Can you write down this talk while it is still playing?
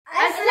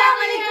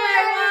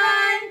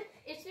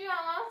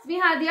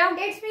Hadiya,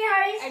 It's me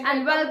Haris,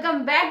 and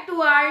welcome back to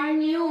our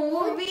new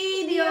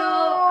video.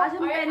 आज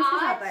हम parents के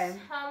साथ आए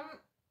हैं। हम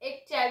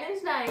एक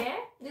चैलेंज लाए हैं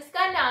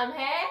जिसका नाम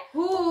है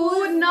Who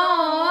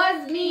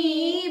knows me?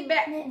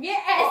 ये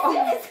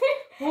ऐसे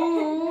Who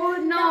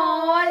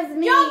knows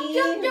me?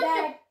 चुप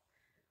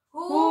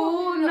Who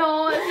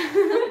knows?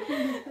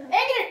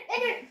 एक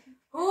मिनट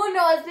Who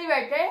knows me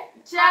बैठे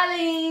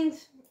Challenge.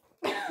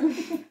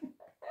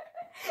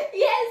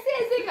 ये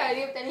ऐसे कर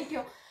रही है, पता नहीं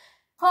क्यों।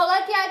 होगा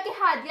क्या कि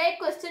हादिया एक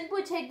क्वेश्चन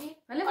पूछेगी,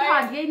 मतलब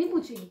हादिया ही नहीं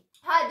पूछेगी,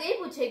 हादिया ही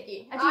पूछेगी।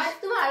 अच्छा, आज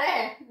तुम्हारा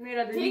है,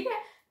 मेरा ठीक है।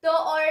 तो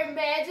और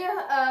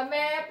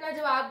मैं अपना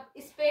जवाब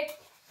इस पे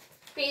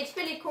पेज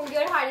पे लिखूंगी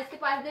और हारिस के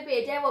पास जो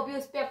पेज है वो भी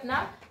उस पे अपना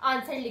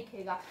आंसर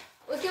लिखेगा।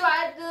 उसके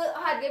बाद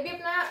हादिया भी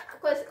अपना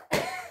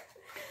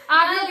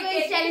आप लोग को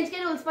इस चैलेंज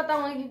के रूल्स पता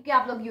होंगे क्योंकि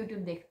आप लोग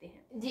YouTube देखते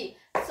हैं जी।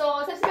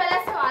 सो सबसे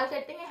पहला सवाल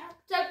करते हैं,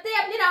 चलते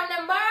हैं अपने राउंड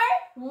नंबर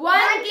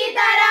 1 की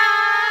तरह।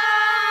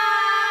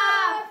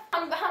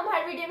 हम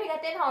हर वीडियो में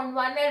कहते हैं राउंड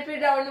 1 और फिर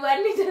राउंड 1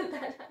 नहीं चलता।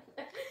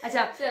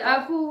 अच्छा,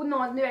 Who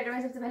knows me better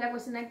में सबसे पहला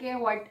क्वेश्चन है कि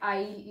what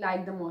I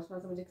like the most,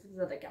 मतलब मुझे सबसे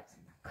ज्यादा क्या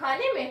पसंद है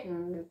खाने में?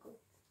 बिल्कुल।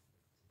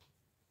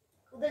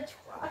 उधर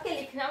छुपा के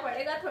लिखना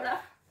पड़ेगा थोड़ा।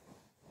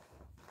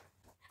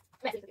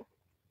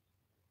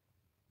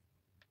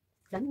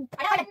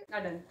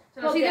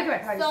 चलो सीधे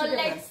बैठ। सो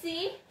लेट्स सी,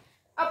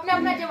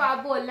 अपना जवाब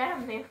बोलना है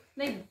हमने।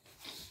 नहीं,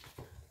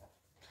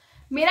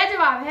 मेरा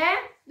जवाब है,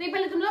 नहीं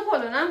पहले तुम लोग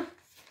बोलो ना।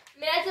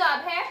 मेरा जवाब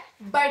है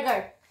बर्गर।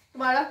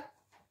 तुम्हारा?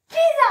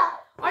 पिज्जा।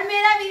 और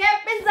मेरा भी है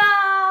pizza.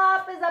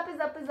 Pizza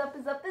pizza pizza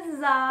pizza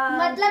pizza.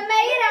 मतलब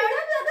मैं ये राउंड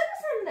ज्यादा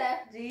पसंद है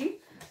जी।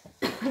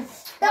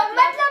 तो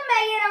मतलब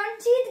मैं ये राउंड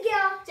जीत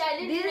गया।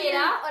 चैलेंज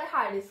मेरा और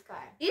हारिस का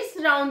है। इस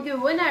राउंड के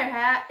विनर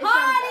है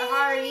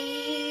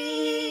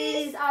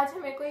हारिस। आज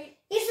हमें कोई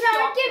इस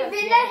राउंड के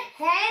विनर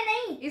है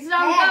नहीं, इस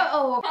राउंड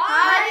का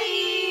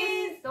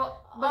हारिस। तो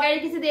बगैर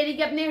किसी देरी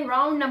के अपने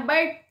राउंड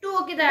नंबर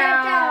 2 की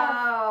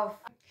तरफ।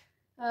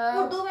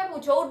 उर्दू में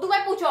पूछो।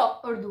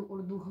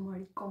 उर्दू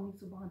हमारी कौमी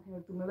जुबान है,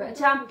 उर्दू में।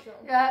 अच्छा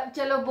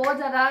चलो, बहुत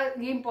ज्यादा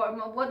ये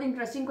बहुत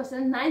इंटरेस्टिंग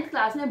क्वेश्चन। 9th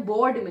क्लास में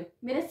बोर्ड में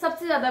मेरे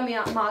सबसे ज्यादा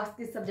मार्क्स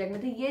किस सब्जेक्ट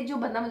में थे? ये जो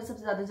बंदा मुझे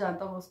सबसे ज्यादा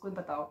जानता हो उसको ही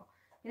पता होगा।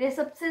 मेरे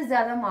सबसे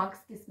ज्यादा मार्क्स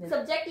किस में?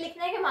 सब्जेक्ट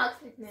लिखने के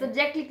मार्क्स लिखने?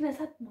 सब्जेक्ट लिखने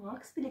साथ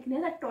मार्क्स भी लिखने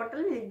साथ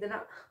टोटल भी लिख देना,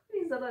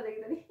 प्लीज ज्यादा लिख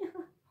देना।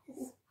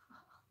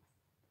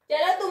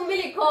 चलो तुम भी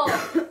लिखो।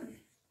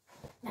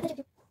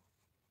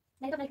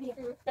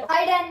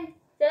 I done.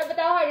 चलो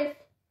बताओ हारिस।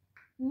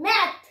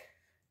 मैथ।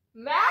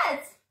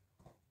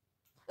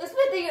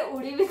 उसमें तो ये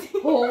उड़ी भी थी।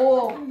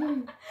 हो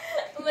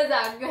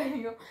मजाक कर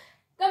रही हूँ।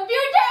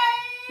 कंप्यूटर।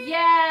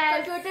 यस।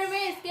 कंप्यूटर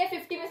में इसके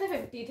 50 में से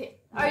 50 थे।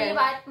 और ये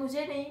बात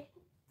मुझे नहीं,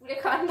 पूरे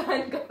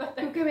खानदान का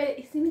पता, क्योंकि मेरे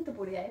इसी में तो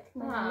पूरे आए थे।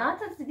 हाँ। ना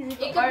था किसी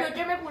एक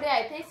कंप्यूटर में पूरे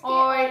आए थे इसके,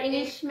 और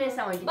इंग्लिश में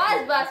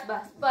 70।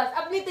 बस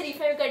अपनी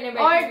तारीफें करने और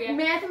बैठी हुई है।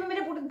 मैथ में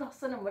मेरे पूरे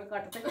 10 नंबर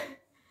काटे थे।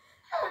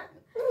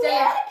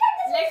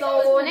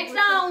 चलो नेक्स्ट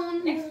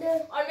राउंड।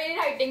 और मेरी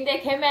राइटिंग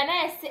देखे, मैं ना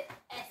ऐसे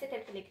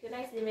करके लिखती हूँ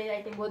ना, इसलिए मेरी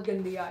राइटिंग बहुत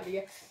गंदी आ रही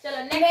है। चलो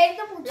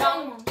नेक्स्ट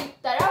राउंड की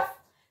तरफ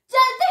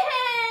चलते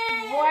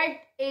हैं।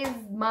 What is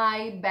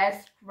my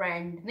best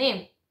friend name?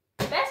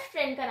 Best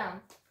friend का नाम?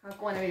 हाँ,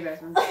 कौन है मेरी बेस्ट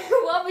फ्रेंड?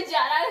 वो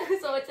बेचारा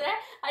सोच रहा है,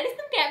 अरे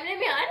तुम कैमरे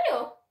में आ रहे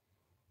हो,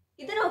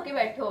 इधर होके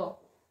बैठो।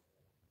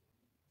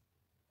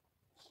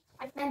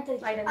 आइडन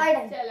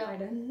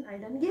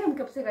ये हम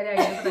कब से करे?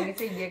 आइडन पता नहीं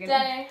सही है कि नहीं।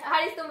 चले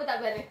हारिस तुम बता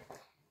पहले।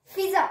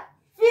 पिज्जा।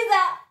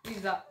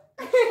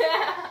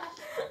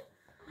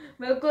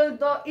 बिल्कुल।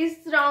 तो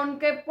इस राउंड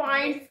के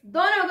पॉइंट्स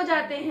दोनों को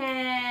जाते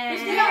हैं।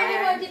 पिछले राउंड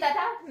में कौन जीता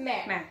था?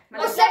 मैं।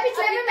 उससे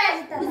पिछले में मैं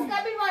जीता था। उसका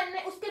भी 1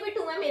 है, उसके भी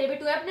 2 है, मेरे भी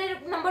 2 है। अपने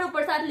नंबर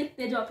ऊपर साथ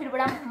लिखते जाओ, फिर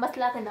बड़ा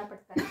मसला करना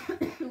पड़ता है।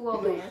 2 हो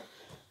गए हैं।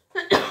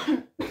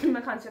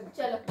 मैं खांसी हूँ।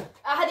 चलो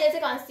हादिया से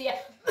खांसी है।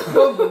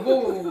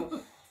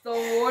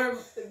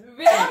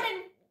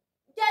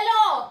 चलो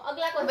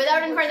अगला question.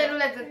 Without any further ado,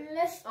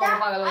 let's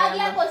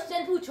अगला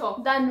क्वेश्चन पूछो।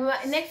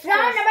 next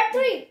round number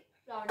 3।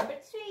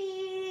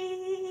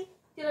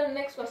 चलो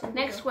next question.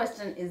 next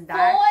question is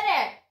that 4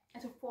 है।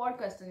 अच्छा, 4th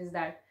question is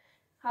that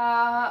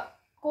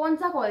कौन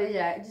सा कॉलेज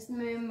है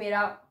जिसमें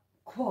मेरा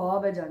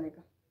ख्वाब है जाने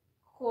का?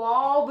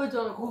 ख्वाब।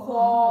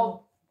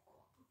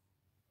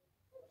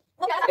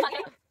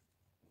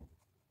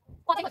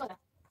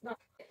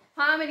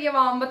 हाँ मेरी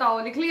आवाम बताओ,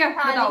 लिख लिया?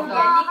 हाँ, बताओ। लिख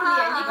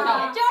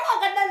लिया। छोड़ो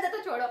गंदल से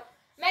तो छोड़ो।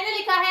 मैंने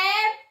लिखा है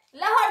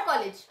लाहौर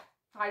कॉलेज।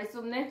 हारिस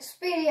तुमने?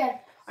 सुपीरियर।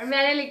 और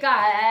मैंने लिखा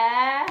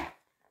है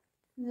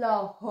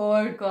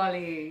लाहौर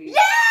कॉलेज।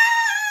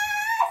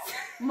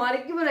 मर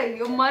क्यों रही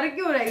हो?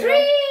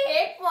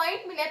 1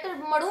 पॉइंट मिला तो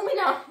मरू भी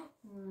ना।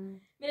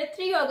 मेरे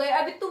 3 हो गए,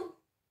 अभी तुम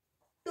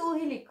 2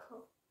 ही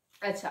लिखो।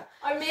 अच्छा,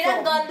 और मेरा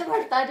गंद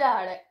बढ़ता जा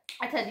रहा है।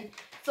 अच्छा जी।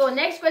 So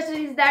next question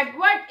is that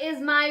what is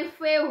my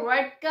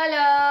favorite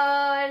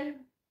color?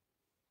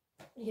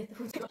 ये तो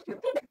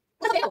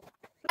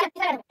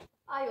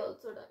I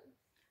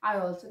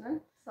also done.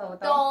 So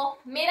तो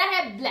मेरा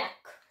है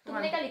ब्लैक।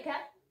 तुमने क्या लिखा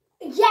है?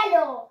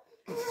 येलो।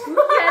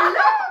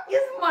 येलो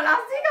किस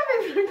मरासी का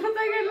फेवरेट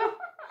होता है?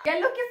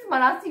 येलो किस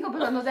मरासी को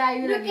पसंद होता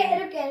है। रुके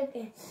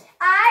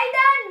आई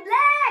डन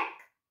ब्लैक।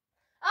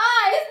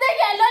 इसने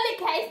येलो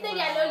लिखा है, इसने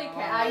येलो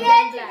लिखा है। आई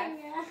डन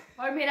ब्लैक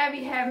और मेरा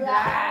भी है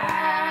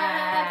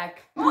ब्लैक।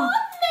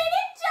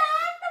 मेरे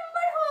 4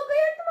 नंबर हो गए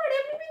और तुम्हारे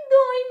अभी भी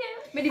 2 ही हैं।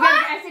 मेरी भी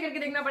ऐसे करके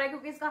देखना पड़ेगा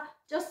क्योंकि इसका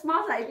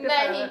चश्मा साइड पे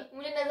नहीं,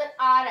 मुझे नजर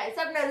आ रहा है,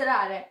 सब नजर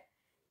आ रहा है।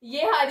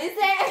 ये हारिस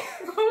है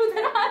और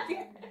उधर हाथी।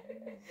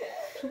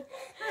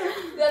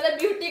 ज्यादा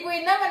ब्यूटी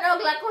क्वीन ना बनो।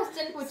 अगला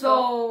क्वेश्चन पूछो। So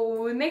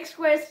next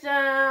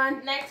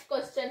question. Next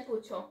question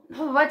पूछो।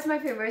 What's my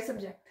favorite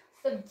subject?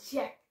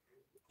 Subject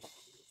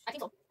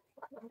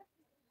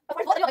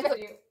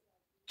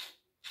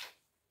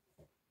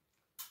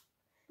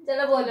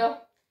चलो बोलो।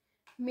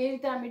 मेरी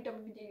तरह मेरी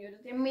टॉपिक भी चेंज हो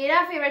जाती है।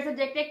 मेरा फेवरेट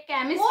सब्जेक्ट है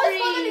केमिस्ट्री।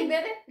 लिख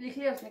देते। लिख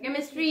लिया उसने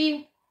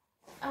केमिस्ट्री।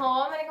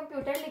 हाँ मैंने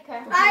कंप्यूटर लिखा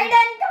है। I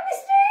done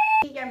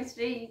chemistry.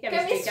 Chemistry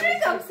chemistry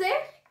कब से?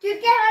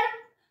 क्योंकि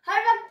हर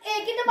वक्त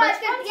एक ही तो बात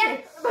करती है।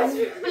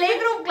 प्ले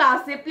ग्रुप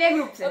क्लास से, प्ले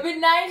ग्रुप से। अभी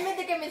 9 में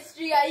तो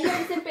केमिस्ट्री आई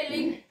है, इसे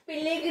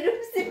प्ले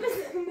ग्रुप से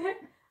पसंद है।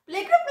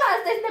 प्ले ग्रुप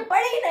क्लास से इसने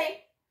पढ़ी ही नहीं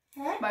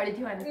है। पढ़ी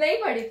थी मैंने। नहीं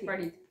पढ़ी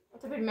थी।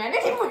 तो फिर मैंने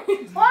नहीं पढ़ी।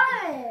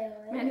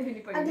 मैंने भी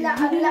नहीं पढ़ी। अगला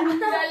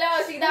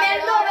चलो सीधा मैं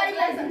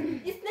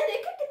इसने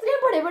देखा कितने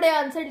बड़े बड़े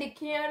आंसर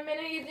लिखे हैं और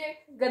मैंने ये जो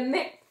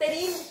गंदे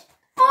तरीन।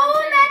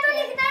 मैं तो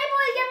लिखना ही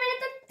भूल गया। मेरे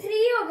तो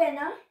 3 हो गए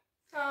ना।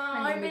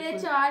 हाँ और मेरे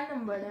 4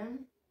 नंबर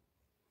हैं।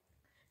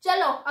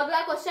 चलो अगला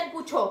क्वेश्चन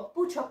पूछो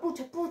पूछो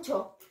पूछो पूछो।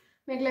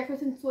 मैं अगला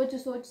क्वेश्चन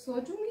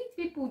सोचूंगी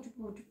फिर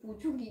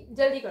पूछूंगी।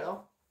 जल्दी करो।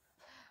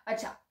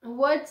 अच्छा,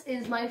 what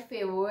is my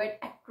favourite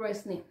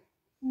actress name?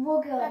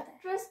 वो क्या होता है?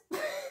 एक्ट्रेस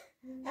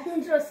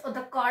और द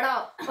काड़ा।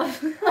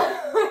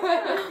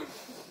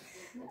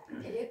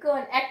 ये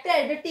कौन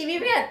एक्टर जो टीवी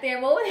में आते हैं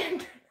वो?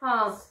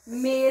 हाँ,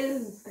 मेल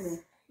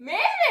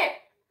मेल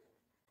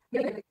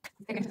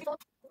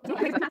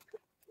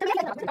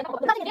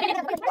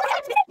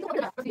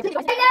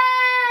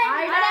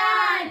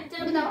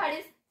चलो बताओ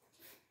हारिस।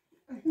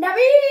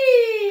 नबी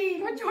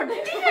छोटे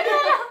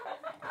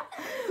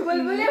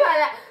बुलबुले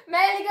वाला।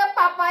 मैंने लिखा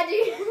पापा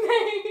जी।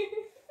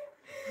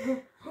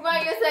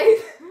 सही।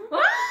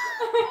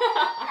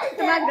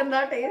 इतना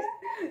गंदा टेस्ट।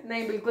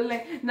 नहीं बिल्कुल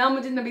नहीं। ना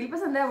मुझे नबील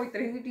पसंद है वो एक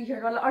तरह की टी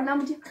शर्ट वाला, और ना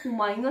मुझे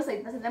हुमायूं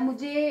सईद पसंद है।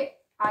 मुझे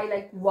आई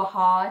लाइक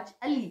वहाज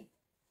अली।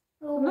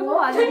 तुम्हें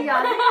वहाज अली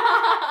याद है?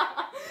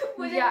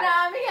 मुझे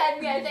नाम ही याद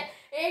नहीं आता।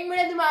 एक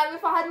मेरे दिमाग में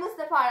फहद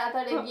मुस्तफा आ रहा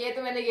था, लेकिन ये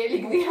तो मैंने ये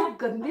लिख दिया।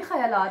 गंदे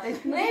ख्यालात है।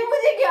 नहीं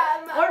मुझे क्या।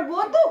 और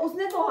वो तो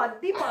उसने तो हद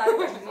ही पार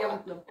कर दिया।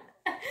 मतलब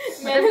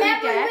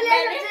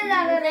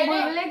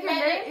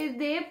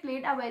they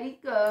played a very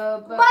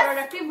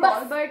productive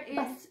role, but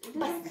it's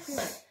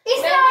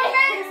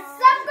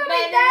सबको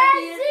मिलता है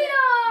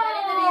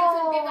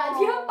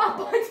 0।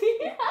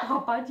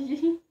 पापा जी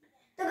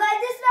तो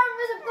गाइस इस राउंड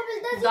में सबको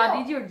मिलता है 0।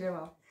 दादी जी उठ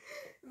जाओ।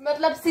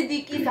 मतलब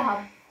सिद्दीकी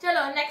साहब।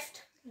 चलो नेक्स्ट।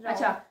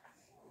 अच्छा,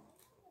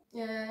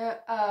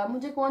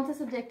 मुझे कौन सा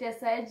सब्जेक्ट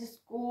ऐसा है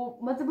जिसको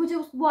मतलब मुझे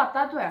वो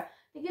आता तो है,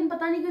 लेकिन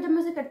पता नहीं क्यों जब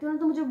मैं इसे करती हूँ ना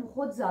तो मुझे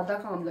बहुत ज्यादा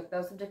काम लगता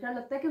है उस सब्जेक्ट में।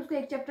 लगता है कि उसको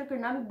एक चैप्टर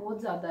करना भी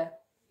बहुत ज्यादा है।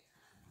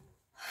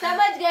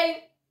 समझ गई।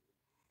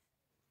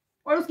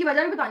 और उसकी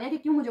वजह भी बतानी है कि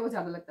क्यों मुझे वो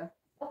ज्यादा लगता है।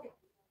 ओके।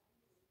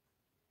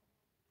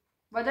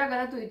 वजह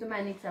गलत हुई तो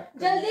मैंने एक्सेप्ट।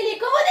 जल्दी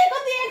लिखो। वो देखो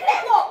देख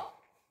रहे हो।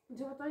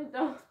 मुझे पता नहीं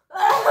था।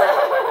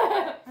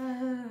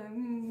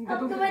 अब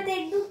तो मैं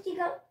देख दूँ की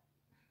का।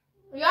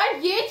 यार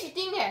ये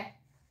चीटिंग है।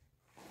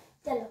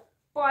 चलो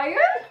पायल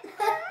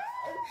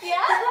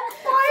क्या?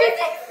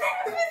 फिजिक्स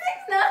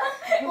ना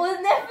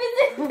उसने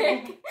फिजिक्स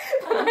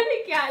पता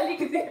नहीं क्या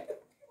लिख दिया।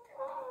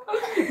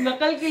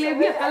 नकल के लिए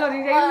भी अकल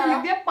होनी चाहिए। लिख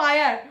दिया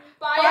पायर।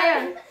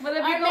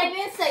 मतलब और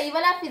मैंने सही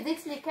वाला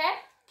फिजिक्स लिखा है।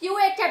 क्यों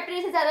एक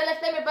चैप्टर से ज्यादा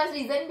लगता है? मेरे पास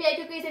रीजन भी है,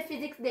 क्योंकि इसे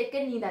फिजिक्स देख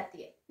कर नींद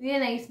आती है। ये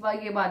नहीं, इस बार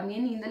ये बात नहीं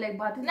है। नींद अलग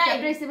बात है।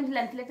 चैप्टर इससे मुझे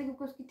लेंथ लगता है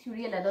क्योंकि उसकी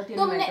थ्योरी अलग होती है।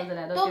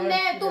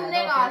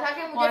 तुमने कहा था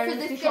कि मुझे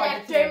फिजिक्स के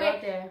लेक्चर में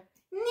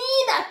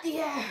नींद आती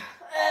है।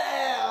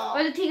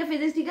 और ठीक है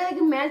फिजिक्स ठीक है,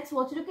 लेकिन मैं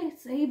सोच रही हूँ कि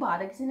सही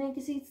बात है। किसी ने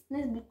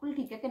बिल्कुल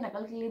ठीक है कि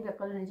नकल के लिए भी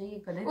अकल होनी चाहिए।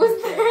 कदर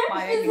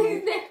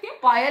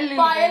पायल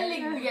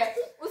लिख दिया।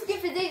 उसकी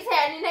फिजिक्स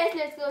है नहीं ना,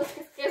 इसलिए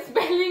उसके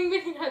स्पेलिंग भी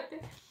नहीं आते।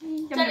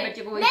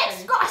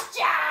 Next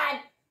question.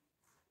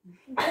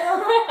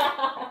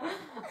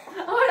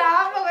 और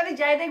आप लोगों ने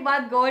शायद एक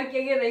बात गौर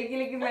किया रही की,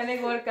 लेकिन मैंने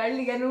गौर कर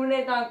लिया।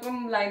 उन्होंने आंखों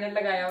में लाइनर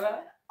लगाया हुआ।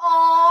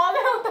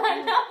 मैं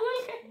उतारना भूल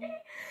गई।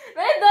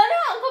 मैंने दोनों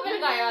आंखों पे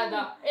लगाया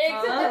था। एक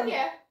से तो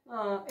क्या?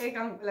 एक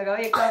आंख लगाओ,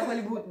 एक आंख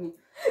वाली भूतनी।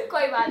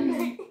 कोई बात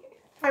नहीं।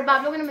 और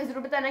आप लोगों ने मुझे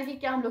जरूर बताना कि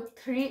क्या हम लोग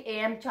 3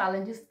 AM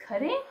चैलेंजेस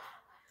करें।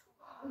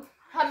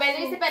 हाँ मैंने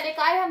इससे पहले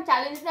कहा है हम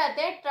चैलेंज में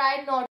आते हैं। Try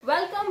not.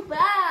 Welcome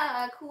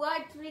back. हुआ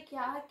एक्चुअली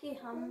क्या कि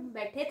हम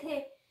बैठे थे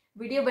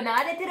वीडियो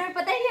बना रहे थे और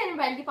पता ही नहीं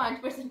मोबाइल की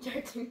 5%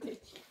 चार्जिंग थी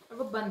और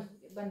वो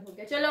बंद हो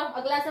गया। चलो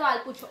अगला सवाल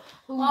पूछो।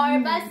 और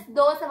बस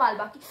 2 सवाल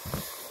बाकी।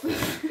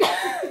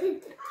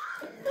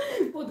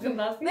 बहुत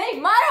गंदा।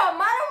 नहीं मारो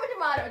मुझे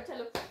मारो।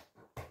 चलो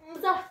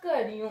मजाक कर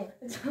रही हूँ।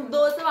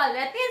 2 सवाल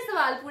रहते हैं,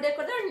 सवाल पूरे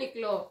कर दो और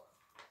निकलो।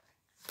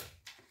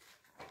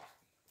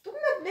 तुम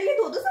तुमने अपने लिए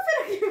 2-2 सफे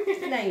रखे?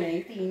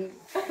 नहीं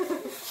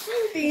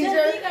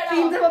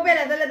 3 सफों पे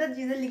अलग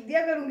चीजें लिख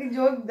दिया करूंगी,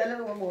 जो गलत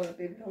वो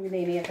बोलती रहूंगी।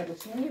 नहीं ऐसा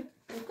कुछ नहीं है।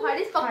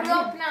 हारिस पकड़ो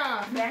अपना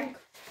बैंक।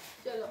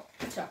 चलो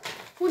अच्छा,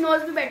 who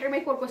knows me better?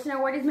 My core question है,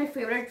 what is my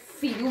favorite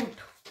fruit?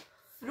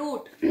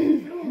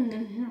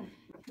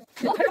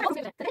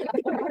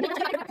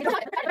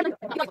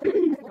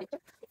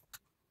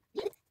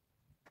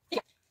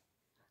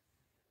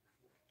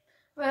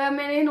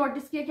 मैंने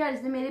नोटिस किया कि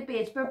हारिस ने मेरे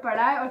पेज पर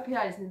पढ़ा है और फिर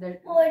हारिस ने दर्द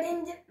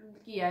ऑरेंज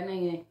किया।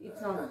 नहीं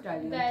इट्स नॉट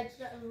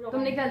That's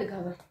तुमने क्या लिखा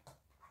था?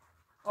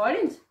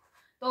 ऑरेंज।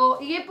 तो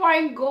ये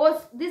पॉइंट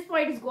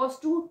गोस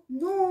टू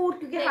नूर,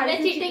 क्योंकि मैं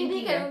चीटिंग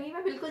नहीं करूंगी,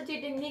 मैं बिल्कुल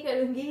चीटिंग नहीं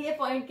करूंगी। ये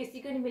पॉइंट किसी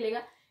को नहीं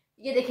मिलेगा।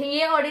 ये देखें,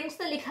 ये ऑरेंज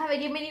तो लिखा हुआ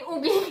है, ये मेरी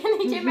उंगली के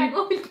नीचे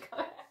मैंगो भी लिखा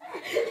हुआ है।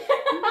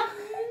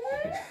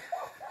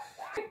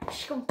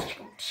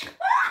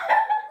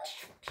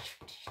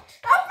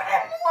 अपने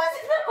मुंह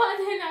से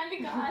दबाने ना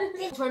निकाल।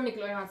 छोड़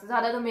निकलो यहाँ से,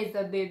 ज्यादा तो मैं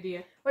इज्जत दे दी है।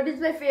 What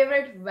is my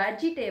favourite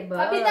vegetable?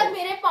 अभी तक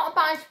मेरे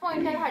 5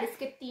 पॉइंट है, हारिस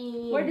के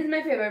 3। What is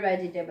my favourite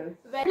vegetable?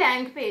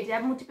 Blank page है,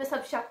 अब मुझ पे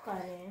सब शक कर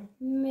रहे हैं।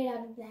 मेरा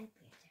भी ब्लैंक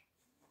पेज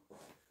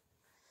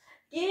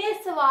है। ये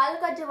सवाल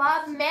का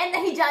जवाब मैं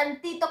नहीं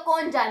जानती तो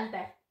कौन जानता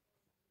है?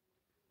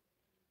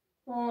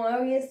 हाँ,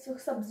 ये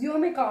सब्जियों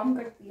में काम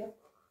करती है।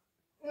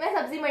 मैं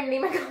सब्जी मंडी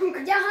में काम करती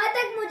हूँ। जहाँ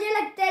तक मुझे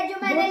लगता है जो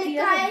मैंने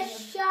लिखा है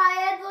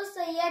शायद वो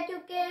सही है,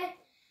 क्योंकि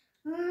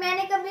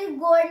मैंने कभी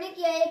गौर नहीं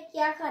किया है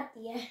क्या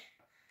खाती है।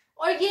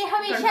 और ये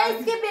हमेशा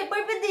इसके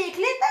पेपर पे देख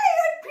लेता है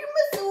और फिर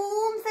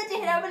मासूम सा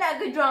चेहरा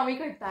बनाकर ड्रामे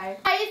करता है।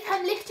 गाइस,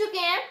 हम लिख चुके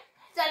हैं,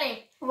 चलें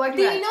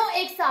तीनों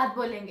एक साथ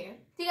बोलेंगे,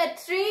 ठीक है?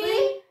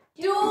 3,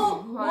 2,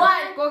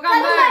 1।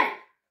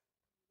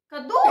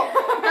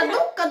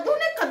 कद्दू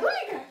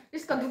लिखा।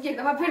 इस कद्दू की एक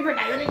दफा फिर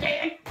बताइए नहीं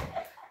चाहिए।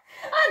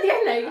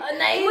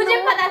 नहीं मुझे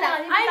पता था,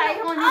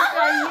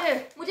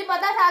 मुझे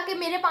पता था कि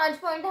मेरे 5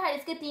 पॉइंट है,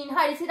 हारिस के 3।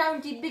 हारिस ही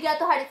राउंड जीत भी गया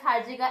तो हारिस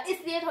हार जाएगा,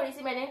 इसलिए थोड़ी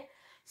सी मैंने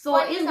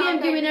इस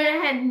गेम की विनर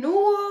है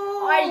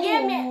नूर। और इस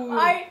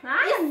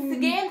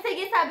गेम से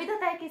ये साबित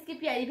होता है कि इसकी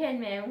प्यारी बहन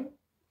मैं हूँ।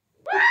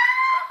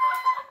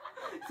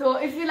 So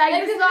if you like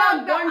this vlog,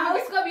 don't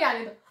forget. उसको भी आने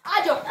दो, आ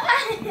जाओ।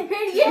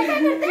 फिर ये क्या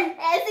करते हैं,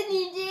 ऐसे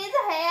नीचे से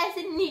है,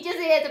 ऐसे नीचे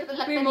से है, तो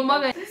लगता है मम्मा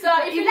गए। So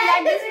if you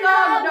like this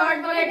vlog,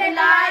 don't forget to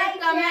like,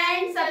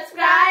 comment,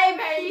 subscribe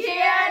and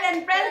share and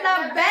press the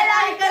bell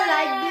icon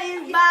like this.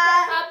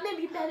 Bye. आपने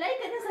भी बेल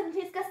आइकन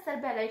समझे, इसका सर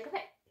बेल आइकन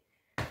है।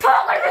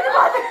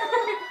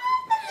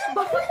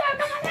 बहुत